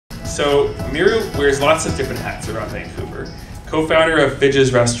So Meeru wears lots of different hats around Vancouver. Co-founder of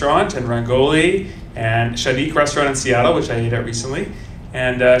Vij's Restaurant and Rangoli and Shadiq Restaurant in Seattle, which I ate at recently.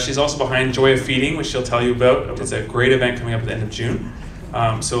 And she's also behind Joy of Feeding, which she'll tell you about. It's a great event coming up at the end of June.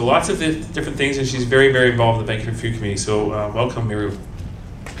 So lots of different things, and she's very, very involved in the Vancouver food community. So welcome, Meeru.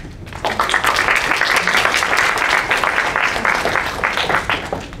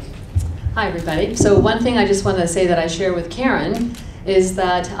 Hi, everybody. So one thing I just want to say that I share with Karen is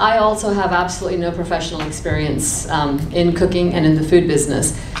that I also have absolutely no professional experience in cooking and in the food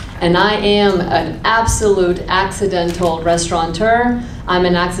business. And I am an absolute accidental restaurateur. I'm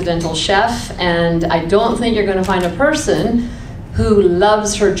an accidental chef, and I don't think you're going to find a person who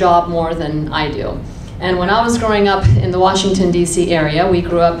loves her job more than I do. And when I was growing up in the Washington, D.C. area, we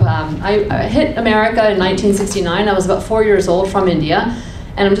grew up, I hit America in 1969. I was about 4 years old, from India.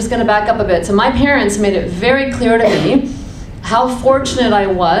 And I'm just going to back up a bit. So my parents made it very clear to me how fortunate I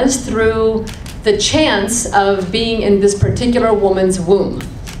was through the chance of being in this particular woman's womb.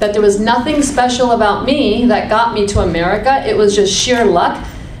 That there was nothing special about me that got me to America. It was just sheer luck.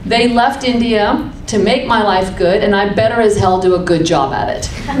 They left India to make my life good, and I better as hell do a good job at it.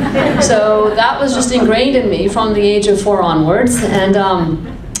 So that was just ingrained in me from the age of 4 onwards.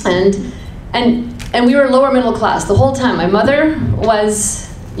 And we were lower middle class the whole time. My mother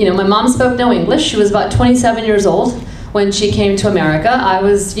was, my mom spoke no English. She was about 27 years old when she came to America. I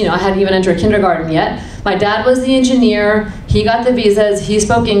was, I hadn't even entered kindergarten yet. My dad was the engineer. He got the visas. He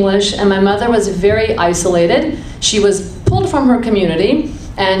spoke English. And my mother was very isolated. She was pulled from her community,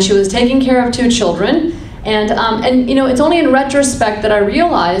 and she was taking care of 2 children. And it's only in retrospect that I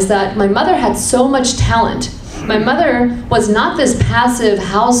realized that my mother had so much talent. My mother was not this passive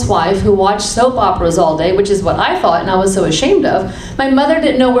housewife who watched soap operas all day, which is what I thought and I was so ashamed of. My mother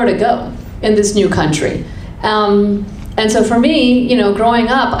didn't know where to go in this new country. And so for me, growing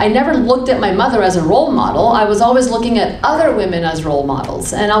up, I never looked at my mother as a role model. I was always looking at other women as role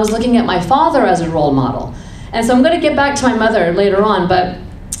models, and I was looking at my father as a role model. And so I'm going to get back to my mother later on, but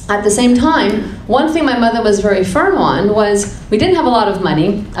at the same time, one thing my mother was very firm on was we didn't have a lot of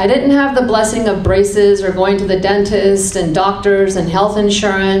money. I didn't have the blessing of braces or going to the dentist and doctors and health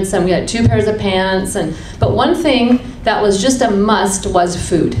insurance, and we had 2 pairs of pants. But one thing that was just a must was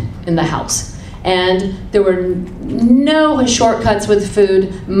food in the house. And there were no shortcuts with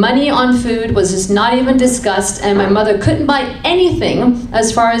food. Money on food was just not even discussed, and my mother couldn't buy anything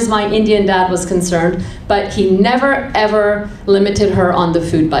as far as my Indian dad was concerned, but he never ever limited her on the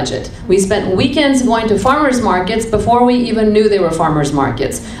food budget. We spent weekends going to farmers markets before we even knew they were farmers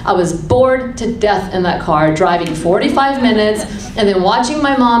markets. I was bored to death in that car, driving 45 minutes, and then watching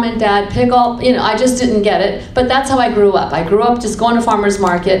my mom and dad pick all, I just didn't get it, but that's how I grew up. I grew up just going to farmers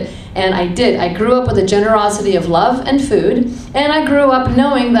market. And I grew up with a generosity of love and food, and I grew up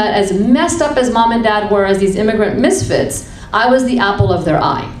knowing that as messed up as mom and dad were as these immigrant misfits, I was the apple of their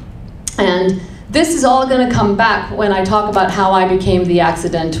eye. And this is all going to come back when I talk about how I became the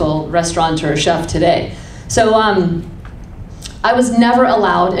accidental restaurateur chef today. So I was never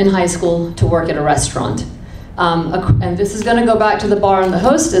allowed in high school to work at a restaurant. And this is going to go back to the bar and the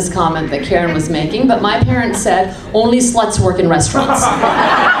hostess comment that Karen was making, but my parents said, only sluts work in restaurants.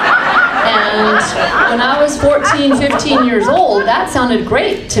 And when I was 14, 15 years old, that sounded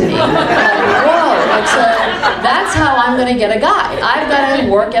great to me. Whoa, so that's how I'm going to get a guy. I've got to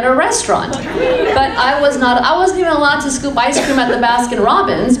work at a restaurant. But I wasn't even allowed to scoop ice cream at the Baskin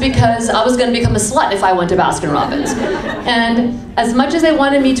Robbins because I was going to become a slut if I went to Baskin Robbins. And as much as they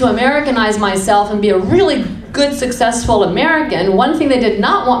wanted me to Americanize myself and be a really good, successful American, one thing they did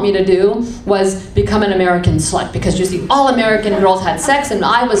not want me to do was become an American slut, because you see, all American girls had sex and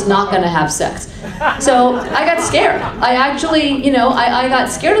I was not going to have sex. So I got scared. I actually, I got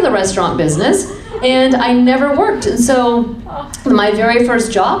scared of the restaurant business, and I never worked. And so my very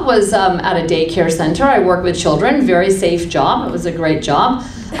first job was at a daycare center. I worked with children, very safe job. It was a great job.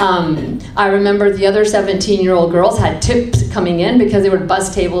 I remember the other 17-year-old girls had tips coming in because they were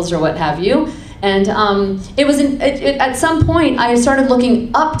bus tables or what have you. And at some point, I started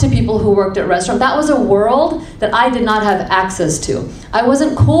looking up to people who worked at restaurants. That was a world that I did not have access to. I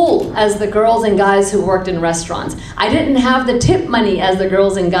wasn't cool as the girls and guys who worked in restaurants. I didn't have the tip money as the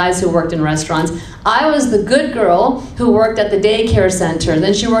girls and guys who worked in restaurants. I was the good girl who worked at the daycare center.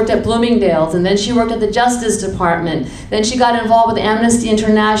 Then she worked at Bloomingdale's, and then she worked at the Justice Department. Then she got involved with Amnesty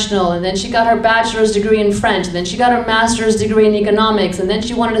International, and then she got her bachelor's degree in French, and then she got her master's degree in economics, and then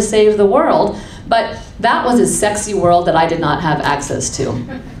she wanted to save the world. But that was a sexy world that I did not have access to.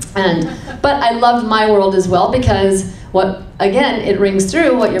 But I loved my world as well, because Again, it rings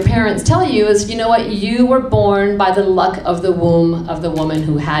through what your parents tell you is, you know what, you were born by the luck of the womb of the woman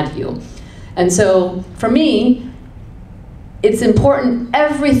who had you. And so for me, it's important,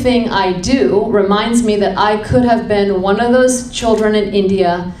 everything I do reminds me that I could have been one of those children in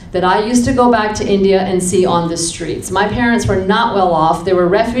India that I used to go back to India and see on the streets. My parents were not well off. They were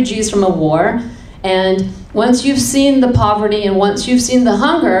refugees from a war. And once you've seen the poverty and once you've seen the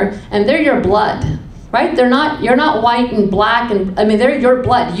hunger, and they're your blood, right? You're not white and black, and I mean, they're your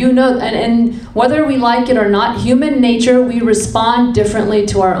blood. You know, and whether we like it or not, human nature, we respond differently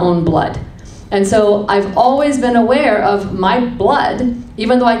to our own blood. And so I've always been aware of my blood,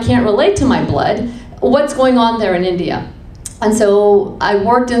 even though I can't relate to my blood, what's going on there in India. And so I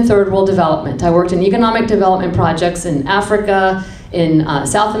worked in third world development. I worked in economic development projects in Africa, in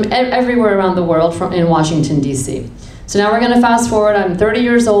everywhere around the world, in Washington, D.C. So now we're going to fast forward. I'm 30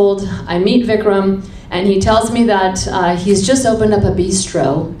 years old. I meet Vikram, and he tells me that he's just opened up a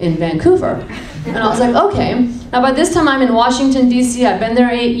bistro in Vancouver. And I was like, okay. Now by this time I'm in Washington, D.C. I've been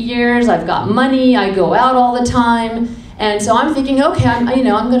there 8 years. I've got money. I go out all the time. And so I'm thinking, okay,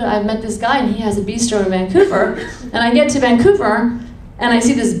 I've met this guy and he has a bistro in Vancouver. And I get to Vancouver and I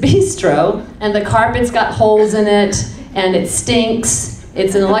see this bistro and the carpet's got holes in it and it stinks.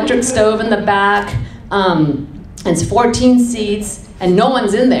 It's an electric stove in the back. It's 14 seats and no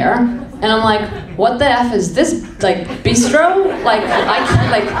one's in there. And I'm like, what the F is this, like, bistro?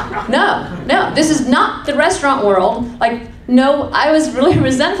 No, this is not the restaurant world. Like, no, I was really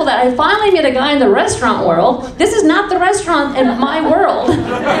resentful that I finally met a guy in the restaurant world. This is not the restaurant in my world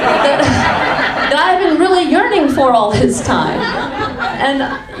that I've been really yearning for all this time. And,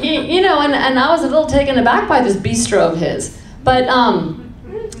 and I was a little taken aback by this bistro of his. But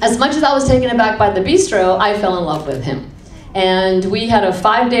as much as I was taken aback by the bistro, I fell in love with him. And we had a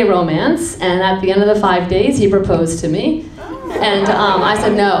 5-day romance, and at the end of the 5 days, he proposed to me. And I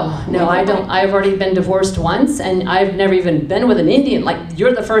said, no, I don't. I've already been divorced once, and I've never even been with an Indian. Like,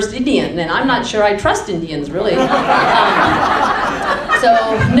 you're the first Indian, and I'm not sure I trust Indians, really. So,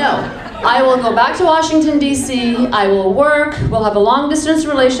 no. I will go back to Washington, D.C., I will work, we'll have a long-distance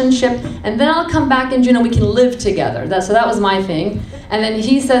relationship, and then I'll come back and, we can live together. So that was my thing. And then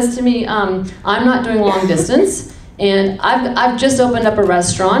he says to me, I'm not doing long distance, and I've just opened up a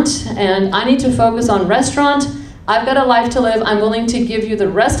restaurant, and I need to focus on restaurant. I've got a life to live. I'm willing to give you the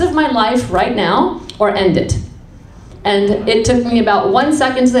rest of my life right now, or end it. And it took me about 1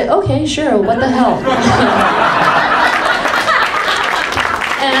 second to say, okay, sure, what the hell?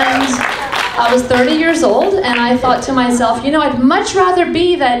 And I was 30 years old, and I thought to myself, I'd much rather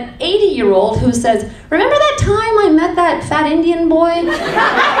be that 80-year-old who says, remember that time I met that fat Indian boy, and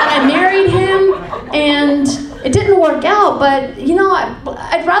I married him, and it didn't work out, but,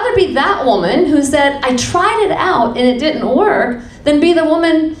 I'd rather be that woman who said, I tried it out and it didn't work, than be the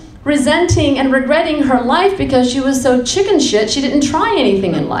woman resenting and regretting her life because she was so chicken shit she didn't try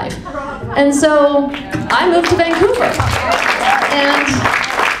anything in life. And so I moved to Vancouver. And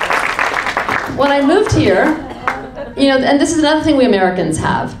when I moved here, and this is another thing we Americans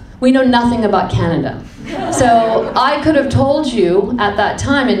have, we know nothing about Canada. So I could have told you at that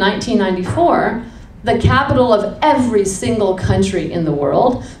time in 1994, the capital of every single country in the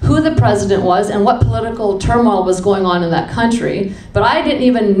world, who the president was and what political turmoil was going on in that country, but I didn't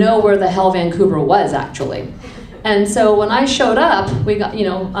even know where the hell Vancouver was, actually. And so when I showed up, we got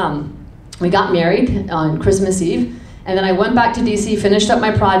married on Christmas Eve, and then I went back to DC, finished up my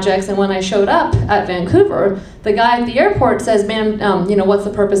projects, and when I showed up at Vancouver, the guy at the airport says, ma'am, what's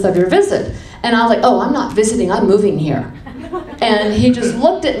the purpose of your visit? And I was like, oh, I'm not visiting, I'm moving here. And he just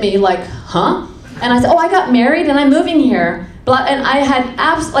looked at me like, huh? And I said, oh, I got married and I'm moving here. And I had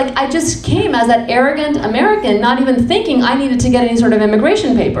I just came as that arrogant American, not even thinking I needed to get any sort of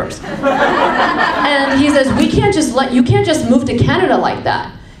immigration papers. And he says, you can't just move to Canada like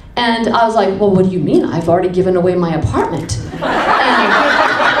that. And I was like, well, what do you mean? I've already given away my apartment. And,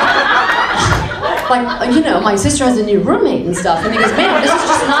 my sister has a new roommate and stuff. And he goes, man, this is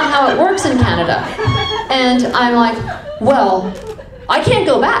just not how it works in Canada. And I'm like, well, I can't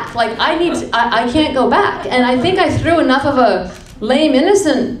go back. I can't go back. And I think I threw enough of a lame,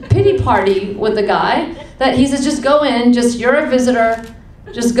 innocent pity party with the guy that he says, just go in, you're a visitor,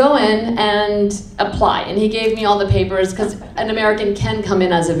 just go in and apply. And he gave me all the papers because an American can come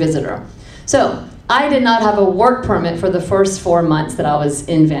in as a visitor. So I did not have a work permit for the first 4 months that I was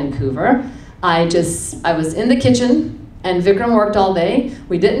in Vancouver. I was in the kitchen, and Vikram worked all day.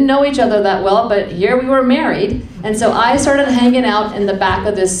 We didn't know each other that well, but here we were married. And so I started hanging out in the back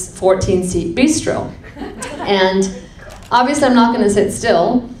of this 14-seat bistro. And obviously I'm not going to sit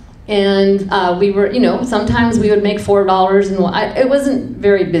still. And we were, sometimes we would make $4, and it wasn't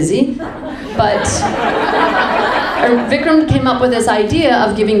very busy, but Vikram came up with this idea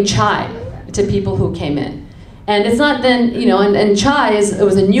of giving chai to people who came in. And it's not then, and chai it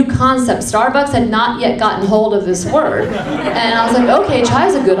was a new concept. Starbucks had not yet gotten hold of this word. And I was like, okay, chai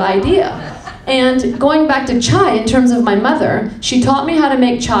is a good idea. And going back to chai, in terms of my mother, she taught me how to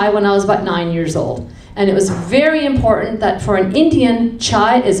make chai when I was about 9 years old. And it was very important that for an Indian,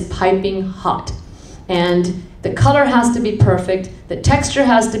 chai is piping hot. And the color has to be perfect, the texture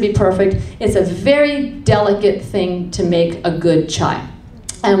has to be perfect. It's a very delicate thing to make a good chai.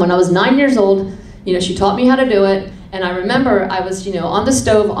 And when I was 9 years old, she taught me how to do it. And I remember I was, on the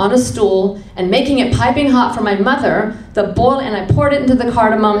stove, on a stool, and making it piping hot for my mother, and I poured it into the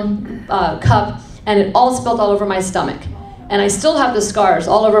cardamom cup, and it all spilled all over my stomach. And I still have the scars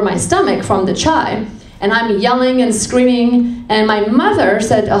all over my stomach from the chai. And I'm yelling and screaming, and my mother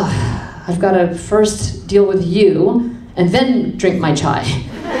said, oh, I've got to first deal with you, and then drink my chai.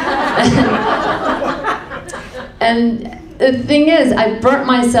 and the thing is, I burnt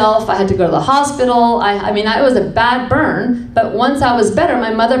myself, I had to go to the hospital, it was a bad burn, but once I was better,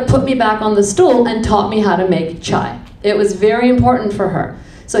 my mother put me back on the stool and taught me how to make chai. It was very important for her.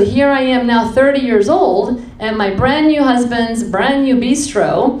 So here I am now 30 years old, and my brand new husband's brand new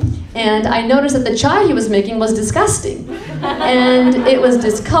bistro, and I noticed that the chai he was making was disgusting. And it was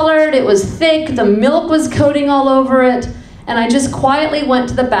discolored, it was thick, the milk was coating all over it, and I just quietly went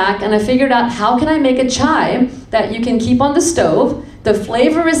to the back and I figured out, how can I make a chai that you can keep on the stove, the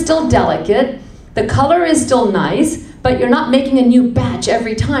flavor is still delicate, the color is still nice, but you're not making a new batch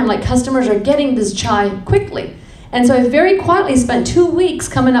every time, like customers are getting this chai quickly. And so I very quietly spent 2 weeks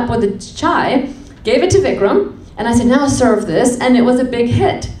coming up with a chai, gave it to Vikram, and I said, now serve this, and it was a big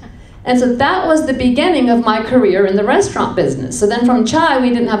hit. And so that was the beginning of my career in the restaurant business. So then from chai, we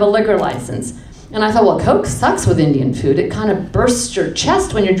didn't have a liquor license. And I thought, well, Coke sucks with Indian food. It kind of bursts your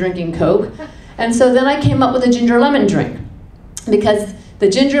chest when you're drinking Coke. And so then I came up with a ginger lemon drink, because the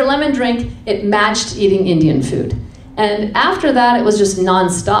ginger lemon drink, it matched eating Indian food. And after that, it was just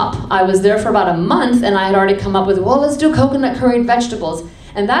nonstop. I was there for about a month, and I had already come up with, well, let's do coconut curried vegetables.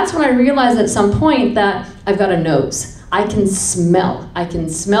 And that's when I realized at some point that I've got a nose. I can smell. I can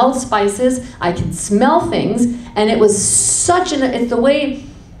smell spices. I can smell things. And it was it's the way,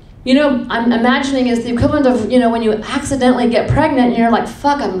 I'm imagining is the equivalent of, when you accidentally get pregnant and you're like,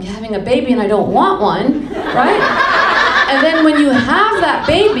 fuck, I'm having a baby and I don't want one, right? And then when you have that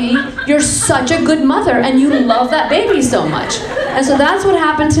baby, you're such a good mother and you love that baby so much. And so that's what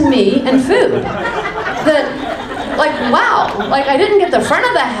happened to me and food. Wow, I didn't get the front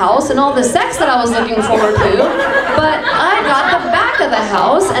of the house and all the sex that I was looking forward to, but I got the back of the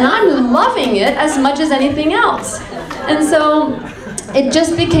house and I'm loving it as much as anything else. And so it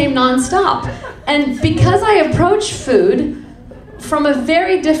just became nonstop. And because I approach food from a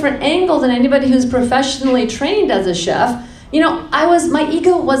very different angle than anybody who's professionally trained as a chef, my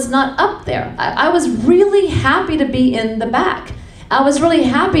ego was not up there. I was really happy to be in the back. I was really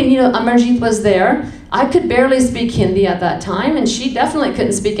happy, Amarjeet was there. I could barely speak Hindi at that time, and she definitely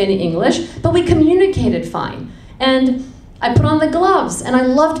couldn't speak any English, but we communicated fine. And I put on the gloves, and I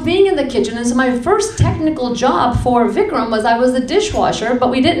loved being in the kitchen. And so my first technical job for Vikram was I was the dishwasher, but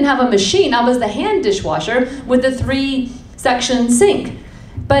we didn't have a machine. I was the hand dishwasher with the 3-section sink.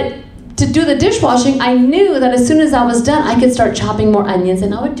 But to do the dishwashing, I knew that as soon as I was done, I could start chopping more onions,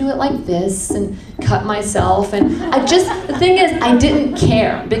 and I would do it like this and cut myself. And the thing is, I didn't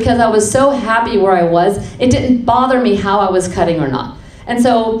care because I was so happy where I was. It didn't bother me how I was cutting or not. And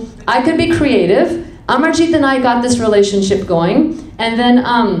so I could be creative. Amarjeet and I got this relationship going, and then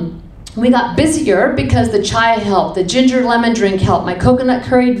we got busier because the chai helped, the ginger lemon drink helped, my coconut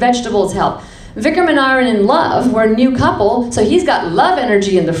curried vegetables helped. Vikram and I are in love, we're a new couple, so he's got love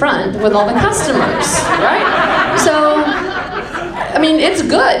energy in the front with all the customers, right? So, it's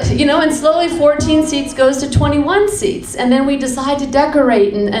good, and slowly 14 seats goes to 21 seats, and then we decide to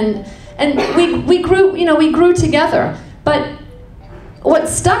decorate, and we grew together. But what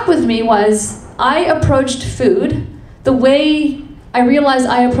stuck with me was I approached food the way I realized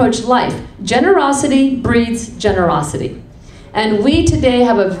I approach life. Generosity breeds generosity. And we today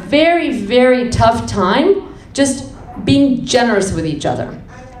have a very, very tough time just being generous with each other.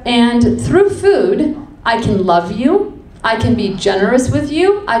 And through food, I can love you, I can be generous with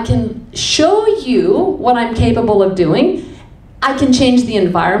you, I can show you what I'm capable of doing, I can change the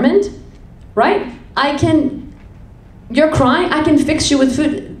environment, right? You're crying, I can fix you with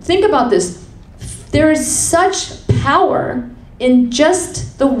food. Think about this. There is such power in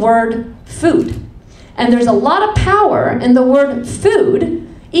just the word food. And there's a lot of power in the word food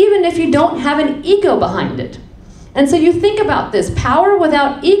even if you don't have an ego behind it. And so you think about this, power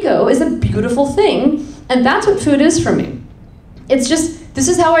without ego is a beautiful thing, and that's what food is for me. It's just, this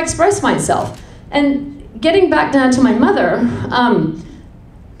is how I express myself. And getting back down to my mother,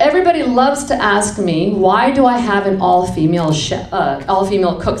 everybody loves to ask me, why do I have an all-female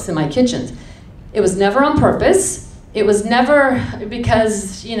cooks in my kitchens? It was never on purpose. It was never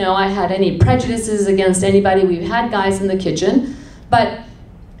because, you know, I had any prejudices against anybody. We've had guys in the kitchen, but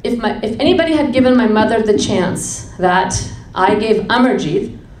if anybody had given my mother the chance that I gave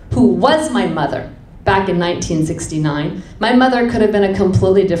Amarjeet, who was my mother back in 1969, my mother could have been a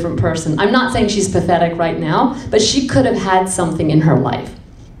completely different person. I'm not saying she's pathetic right now, but she could have had something in her life.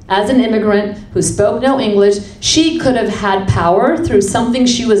 As an immigrant who spoke no English, she could have had power through something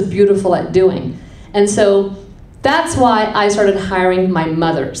she was beautiful at doing. And so that's why I started hiring my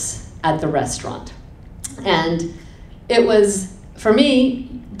mothers at the restaurant. And it was, for me,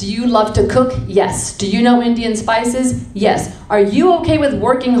 do you love to cook? Yes. Do you know Indian spices? Yes. Are you okay with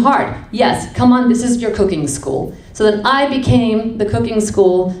working hard? Yes. Come on, this is your cooking school. So then I became the cooking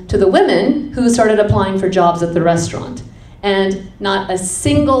school to the women who started applying for jobs at the restaurant. And not a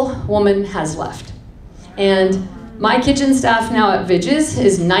single woman has left. And my kitchen staff now at Vidges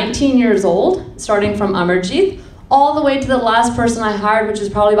is 19 years old, starting from Amarjeet, all the way to the last person I hired, which is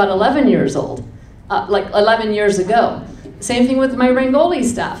probably about 11 years old, like 11 years ago. Same thing with my Rangoli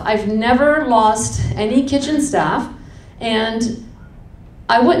staff. I've never lost any kitchen staff, and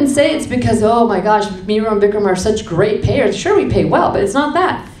I wouldn't say it's because, oh my gosh, Meeru and Vikram are such great payers. Sure, we pay well, but it's not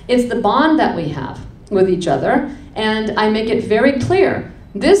that. It's the bond that we have with each other, and I make it very clear.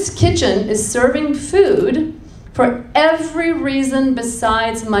 This kitchen is serving food for every reason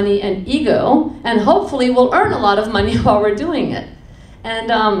besides money and ego, and hopefully we'll earn a lot of money while we're doing it.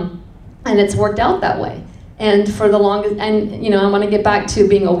 And it's worked out that way. And for the longest, and you know, I want to get back to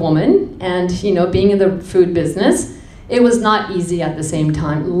being a woman and, you know, being in the food business. It was not easy at the same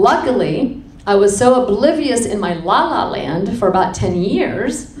time. Luckily, I was so oblivious in my la-la land for about 10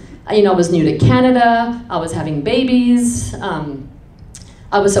 years. You know, I was new to Canada, I was having babies,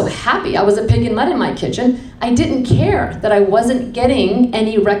 I was so happy. I was a pig in mud in my kitchen. I didn't care that I wasn't getting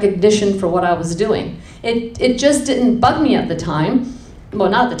any recognition for what I was doing. It just didn't bug me at the time. Well,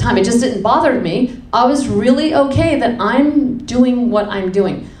 not at the time, it just didn't bother me. I was really okay that I'm doing what I'm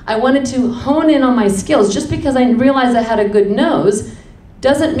doing. I wanted to hone in on my skills. Just because I realized I had a good nose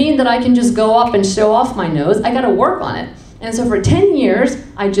doesn't mean that I can just go up and show off my nose. I gotta work on it. And so for 10 years,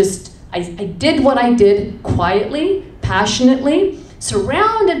 I did what I did quietly, passionately,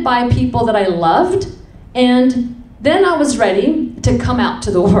 surrounded by people that I loved, and then I was ready to come out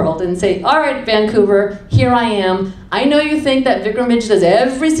to the world and say, all right, Vancouver, here I am. I know you think that Vikram does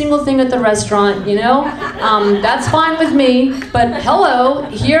every single thing at the restaurant, you know? That's fine with me, but hello,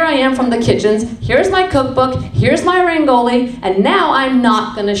 here I am from the kitchens. Here's my cookbook, here's my Rangoli, and now I'm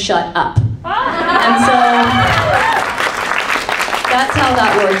not gonna shut up. And so, that's how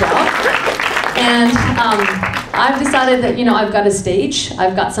that worked out. And I've decided that, you know, I've got a stage,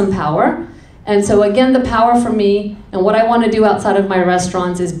 I've got some power. And so again, the power for me and what I want to do outside of my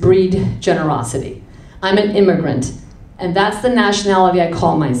restaurants is breed generosity. I'm an immigrant, and that's the nationality I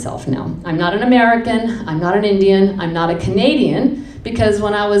call myself now. I'm not an American, I'm not an Indian, I'm not a Canadian, because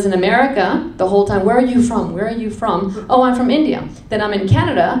when I was in America, the whole time, where are you from? Where are you from? Oh, I'm from India. Then I'm in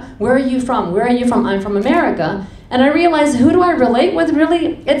Canada, where are you from? Where are you from? I'm from America. And I realized, who do I relate with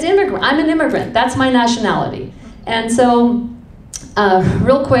really? It's immigrant. I'm an immigrant. That's my nationality. And so,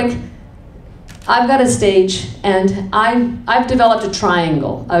 real quick, I've got a stage, and I've developed a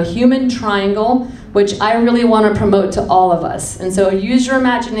triangle, a human triangle, which I really want to promote to all of us. And so use your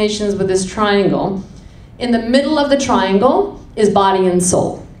imaginations with this triangle. In the middle of the triangle is body and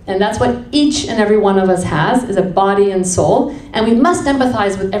soul. And that's what each and every one of us has, is a body and soul. And we must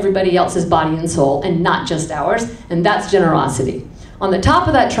empathize with everybody else's body and soul, and not just ours, and that's generosity. On the top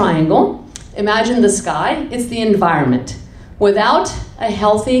of that triangle, imagine the sky. It's the environment. Without a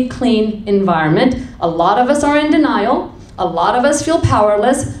healthy, clean environment, a lot of us are in denial, a lot of us feel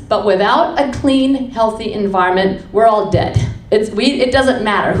powerless, but without a clean, healthy environment, we're all dead. It doesn't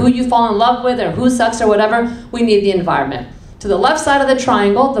matter who you fall in love with or who sucks or whatever, we need the environment. To the left side of the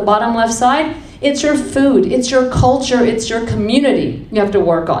triangle, the bottom left side, it's your food, it's your culture, it's your community you have to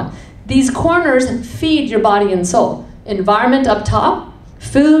work on. These corners feed your body and soul. Environment up top,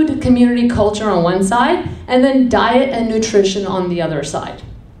 food, community, culture on one side, and then diet and nutrition on the other side.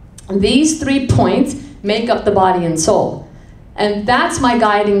 These 3 points make up the body and soul. And that's my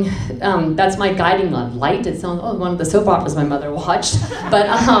guiding light. It sounds, oh, one of the soap operas my mother watched. But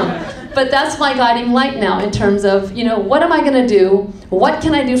But that's my guiding light now in terms of, you know, what am I going to do? What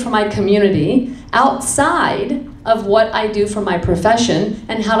can I do for my community outside of what I do for my profession,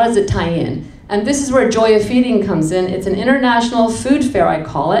 and how does it tie in? And this is where Joy of Feeding comes in. It's an international food fair, I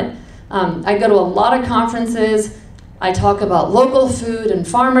call it. I go to a lot of conferences. I talk about local food and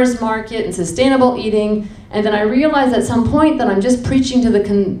farmers market and sustainable eating, and then I realize at some point that I'm just preaching to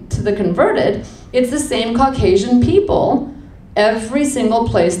the converted. It's the same Caucasian people every single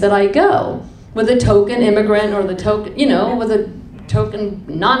place that I go, with a token immigrant or the token, you know, with a token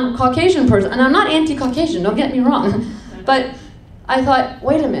non-Caucasian person. And I'm not anti-Caucasian, don't get me wrong, but I thought,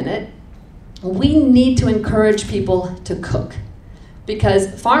 wait a minute, we need to encourage people to cook.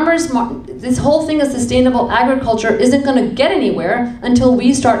 Because this whole thing of sustainable agriculture isn't going to get anywhere until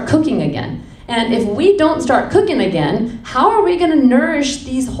we start cooking again. And if we don't start cooking again, how are we going to nourish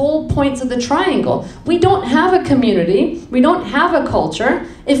these whole points of the triangle? We don't have a community, we don't have a culture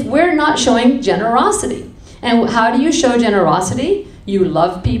if we're not showing generosity. And how do you show generosity? You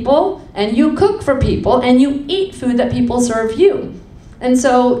love people, and you cook for people, and you eat food that people serve you. And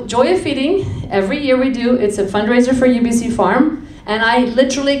so Joy of Feeding, every year we do, it's a fundraiser for UBC Farm. And I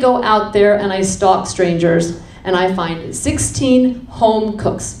literally go out there and I stalk strangers, and I find 16 home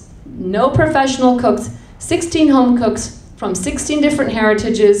cooks. No professional cooks, 16 home cooks from 16 different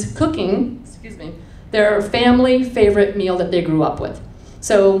heritages cooking, their family favorite meal that they grew up with.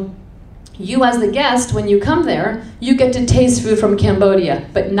 So you as the guest, when you come there, you get to taste food from Cambodia,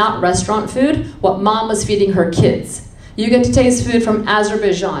 but not restaurant food, what mom was feeding her kids. You get to taste food from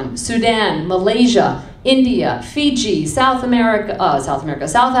Azerbaijan, Sudan, Malaysia, India, Fiji, South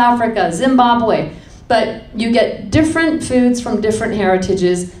Africa, Zimbabwe. But you get different foods from different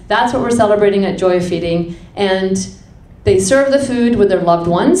heritages. That's what we're celebrating at Joy of Feeding. And they serve the food with their loved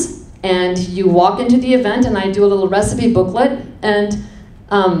ones. And you walk into the event, and I do a little recipe booklet. And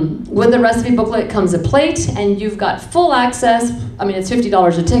with the recipe booklet comes a plate, and you've got full access. I mean, it's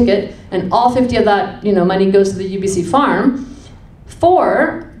 $50 a ticket, and all 50 of that, you know, money goes to the UBC Farm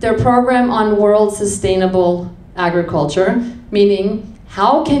for their program on world sustainable agriculture, meaning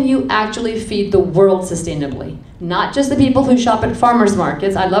how can you actually feed the world sustainably? Not just the people who shop at farmers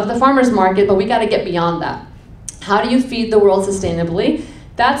markets. I love the farmers market, but we got to get beyond that. How do you feed the world sustainably?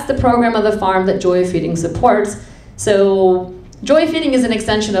 That's the program of the farm that Joy of Feeding supports. So Joy of Feeding is an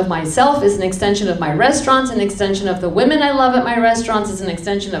extension of myself, is an extension of my restaurants, an extension of the women I love at my restaurants, is an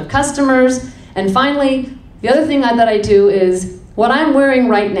extension of customers. And finally, the other thing that I do is, what I'm wearing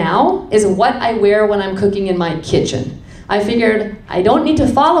right now is what I wear when I'm cooking in my kitchen. I figured I don't need to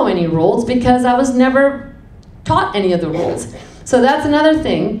follow any rules because I was never taught any of the rules. So that's another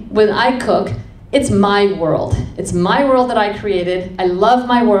thing. When I cook, it's my world. It's my world that I created. I love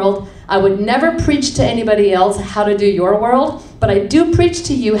my world. I would never preach to anybody else how to do your world, but I do preach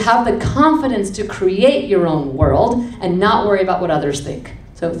to you, have the confidence to create your own world and not worry about what others think.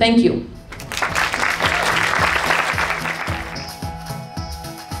 So thank you.